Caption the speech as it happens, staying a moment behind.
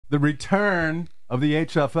the return of the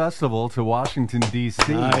HFStival to Washington,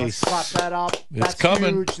 D.C. Nice. Clap that up. That's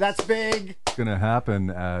coming. huge. That's big. It's going to happen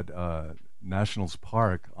at Nationals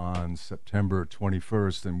Park on September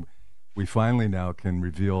 21st, and we finally now can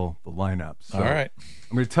reveal the lineup. So All right.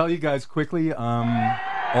 I'm going to tell you guys quickly, all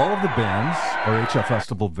of the bands are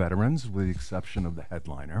HFStival veterans with the exception of the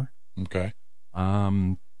headliner. Okay.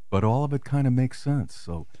 But all of it kind of makes sense.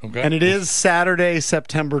 So, Okay. And it is Saturday,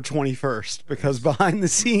 September 21st, because behind the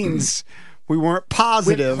scenes, we weren't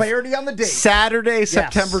positive. With clarity on the date. Saturday,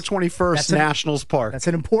 September 21st, That's an- Nationals Park. That's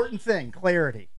an important thing, clarity.